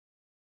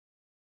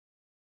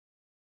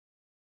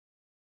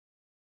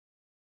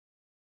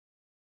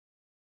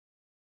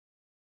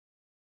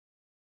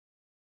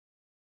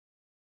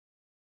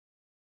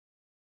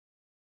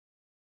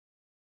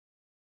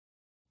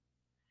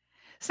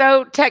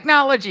So,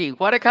 technology,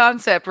 what a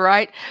concept,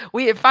 right?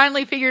 We have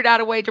finally figured out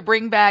a way to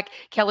bring back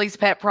Kelly's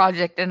Pet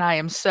Project, and I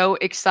am so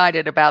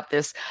excited about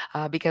this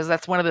because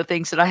that's one of the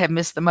things that I have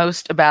missed the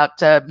most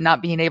about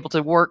not being able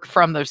to work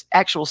from the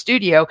actual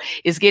studio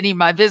is getting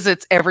my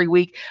visits every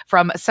week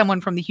from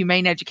someone from the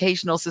Humane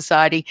Educational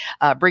Society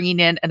bringing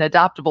in an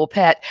adoptable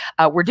pet.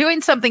 We're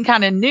doing something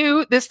kind of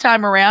new this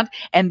time around,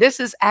 and this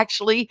is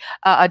actually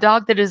a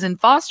dog that is in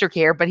foster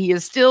care, but he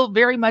is still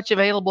very much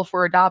available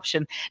for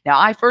adoption. Now,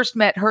 I first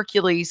met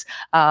Hercules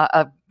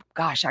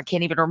gosh, I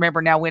can't even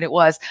remember now when it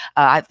was.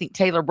 I think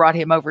Taylor brought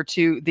him over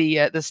to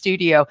the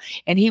studio,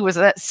 and he was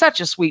such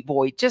a sweet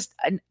boy, just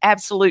an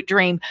absolute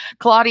dream.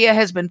 Claudia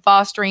has been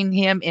fostering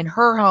him in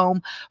her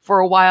home for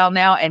a while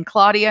now, and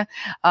Claudia,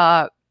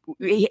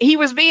 he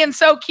was being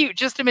so cute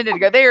just a minute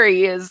ago. There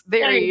he is.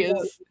 There he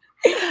is.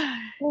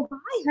 Oh,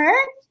 hi, her.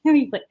 Let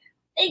me put.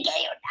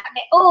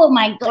 Oh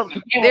my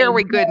goodness! There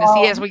we goodness.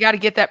 Yes, we got to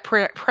get that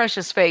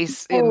precious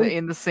face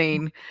in the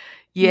scene.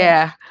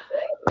 Yeah.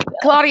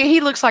 Claudia,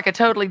 he looks like a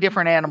totally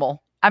different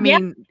animal. I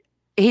mean,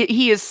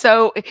 he was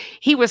so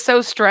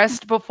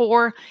stressed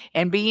before,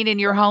 and being in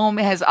your home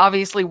has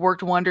obviously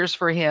worked wonders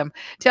for him.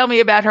 Tell me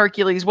about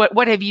Hercules.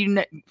 What have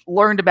you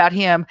learned about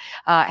him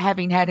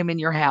having had him in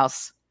your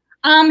house?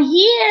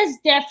 He is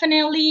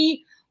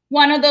definitely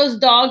one of those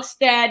dogs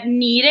that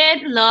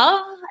needed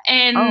love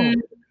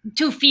and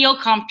to feel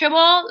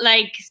comfortable.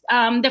 Like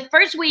the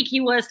first week he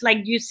was,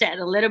 like you said,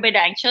 a little bit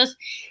anxious,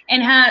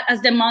 and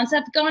as the months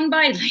have gone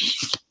by, like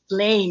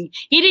playing.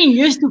 He didn't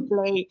used to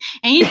play,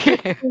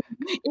 and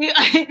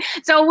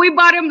so we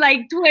bought him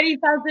like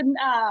 20,000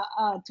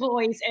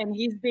 toys, and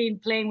he's been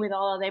playing with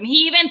all of them.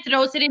 He even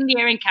throws it in the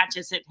air and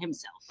catches it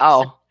himself.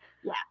 Oh, so,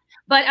 yeah.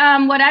 But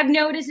what I've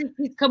noticed is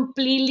he's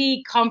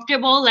completely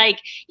comfortable, like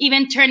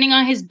even turning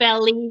on his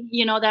belly,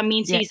 that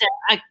means he's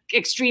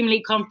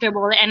extremely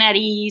comfortable and at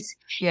ease.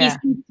 Yeah. He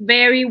sleeps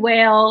very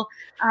well.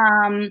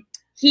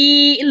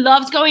 He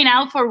loves going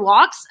out for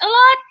walks a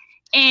lot.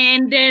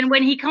 And then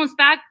when he comes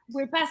back,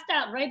 we're passed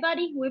out, right,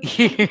 buddy? We're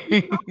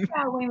passed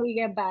out when we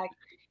get back.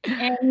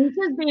 And he's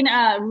just been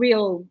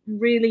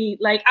really,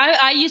 like,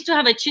 I used to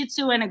have a Shih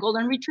Tzu and a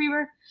Golden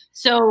Retriever.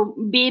 So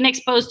being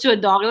exposed to a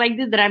dog like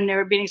this that I've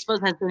never been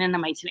exposed has been an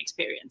amazing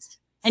experience.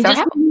 And so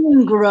just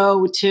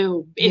grow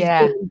too. It's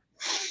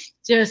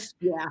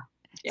yeah.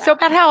 So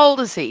about how old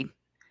is he?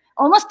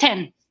 Almost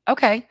 10.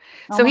 Okay.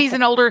 So he's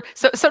an older,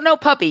 so no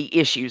puppy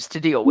issues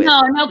to deal with.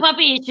 No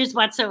puppy issues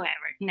whatsoever.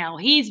 No,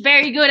 he's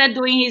very good at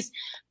doing his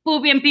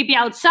poopy and pee-pee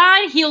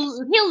outside.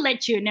 He'll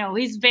let you know.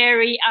 He's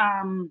very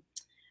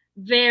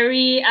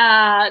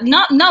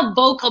not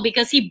vocal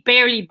because he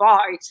barely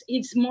barks.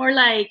 It's more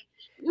like,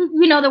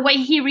 the way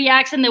he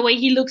reacts and the way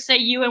he looks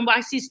at you and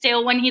wags his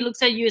tail when he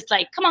looks at you. It's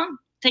like, come on,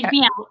 take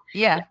me out.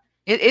 Yeah.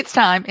 It's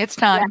time. It's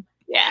time.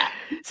 Yeah.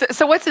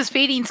 So what's his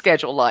feeding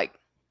schedule like?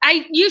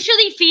 I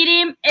usually feed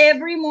him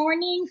every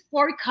morning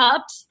 4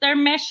 cups. They're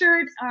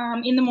measured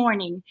in the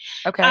morning.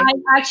 Okay. I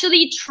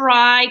actually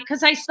try,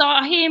 because I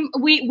saw him.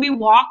 We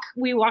walk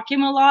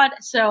him a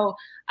lot. So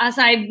as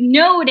I've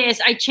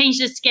noticed, I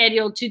changed the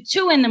schedule to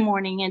 2 in the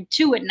morning and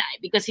 2 at night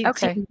because he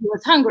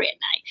was hungry at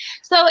night.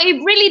 So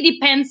it really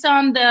depends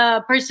on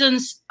the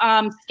person's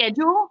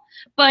schedule,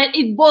 but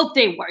they both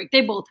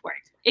work.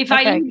 If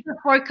I eat the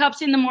 4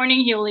 cups in the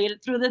morning, he'll eat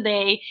it through the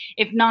day.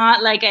 If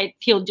not,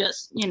 he'll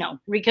just,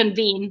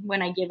 reconvene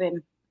when I give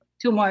him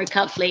 2 more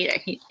cups later.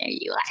 There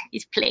you are.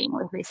 He's playing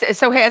with me.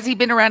 So has he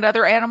been around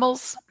other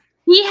animals?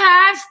 He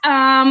has.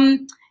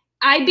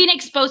 I've been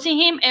exposing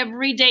him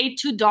every day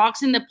to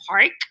dogs in the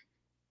park.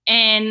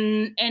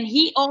 And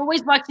he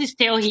always wags his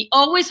tail. He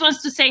always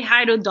wants to say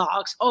hi to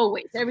dogs.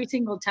 Always, every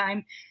single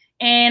time.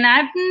 And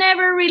I've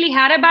never really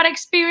had a bad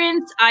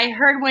experience. I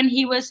heard when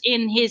he was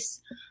in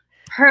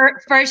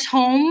her first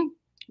home,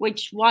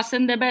 which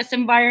wasn't the best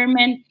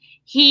environment,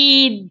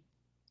 he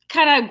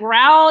kind of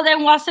growled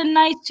and wasn't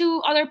nice to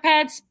other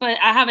pets, but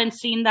I haven't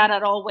seen that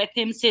at all with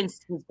him since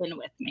he's been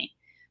with me.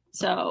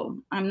 So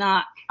when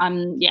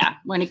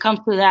it comes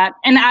to that,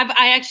 and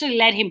I actually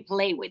let him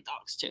play with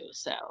dogs too.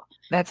 So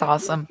that's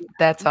awesome.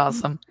 That's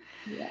awesome.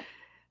 Yeah.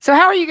 So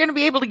how are you going to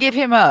be able to give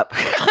him up?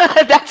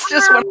 That's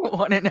just what I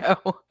want to know.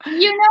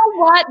 You know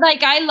what?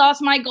 Like, I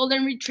lost my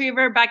Golden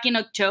Retriever back in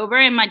October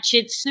and my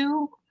Shih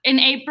Tzu in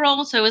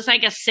April. So it was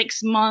like a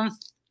 6-month,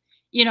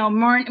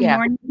 mourning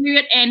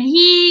period. And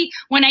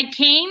when I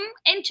came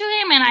into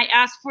him and I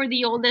asked for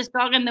the oldest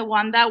dog and the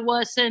one that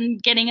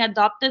wasn't getting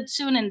adopted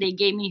soon, and they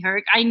gave me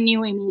Herc, I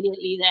knew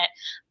immediately that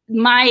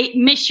my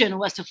mission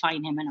was to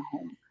find him in a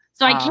home.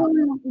 So I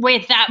came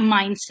with that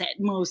mindset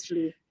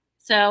mostly.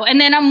 So, and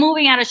then I'm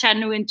moving out of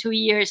Chattanooga in 2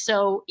 years.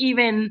 So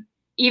even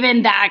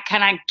that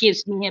kind of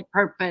gives me a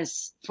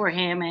purpose for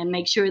him and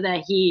make sure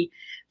that he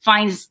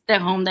finds the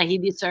home that he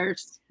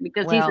deserves,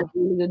 because he's a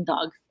really good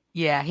dog.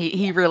 Yeah,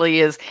 he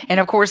really is. And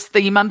of course,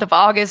 the month of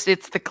August,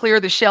 it's the Clear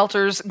the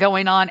Shelters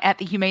going on at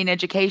the Humane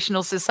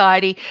Educational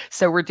Society.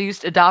 So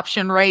reduced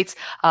adoption rates,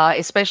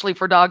 especially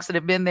for dogs that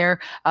have been there,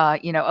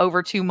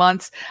 over 2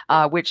 months,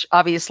 which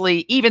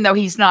obviously, even though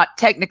he's not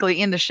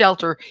technically in the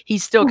shelter,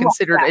 he's still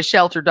considered a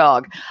shelter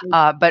dog.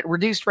 But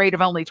reduced rate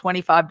of only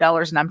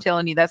 $25. And I'm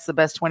telling you, that's the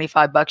best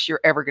 $25 you're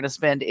ever going to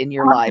spend in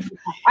your life.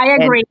 I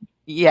agree.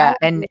 Yeah,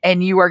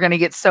 and you are going to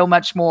get so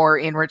much more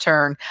in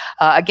return.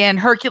 Again,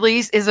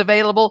 Hercules is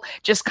available.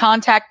 Just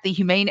contact the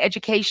Humane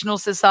Educational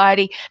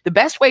Society. The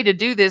best way to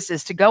do this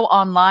is to go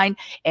online,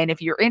 and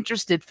if you're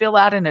interested, fill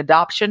out an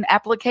adoption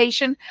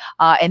application,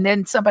 and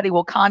then somebody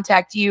will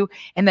contact you,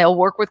 and they'll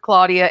work with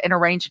Claudia and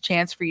arrange a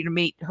chance for you to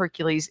meet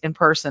Hercules in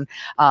person.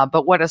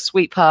 But what a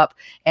sweet pup,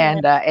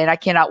 and I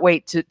cannot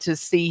wait to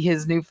see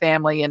his new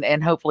family,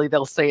 and hopefully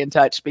they'll stay in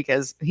touch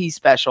because he's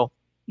special.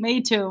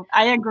 Me too.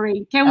 I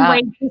agree. Can't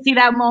wait to see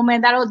that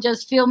moment. That'll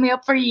just fill me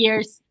up for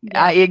years.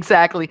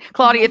 Exactly.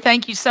 Claudia,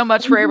 thank you so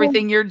much for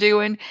everything you're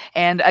doing.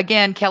 And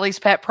again, Kelly's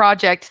Pet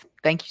Project,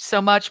 thank you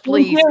so much.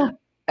 Please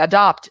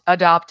adopt,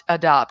 adopt,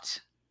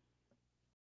 adopt.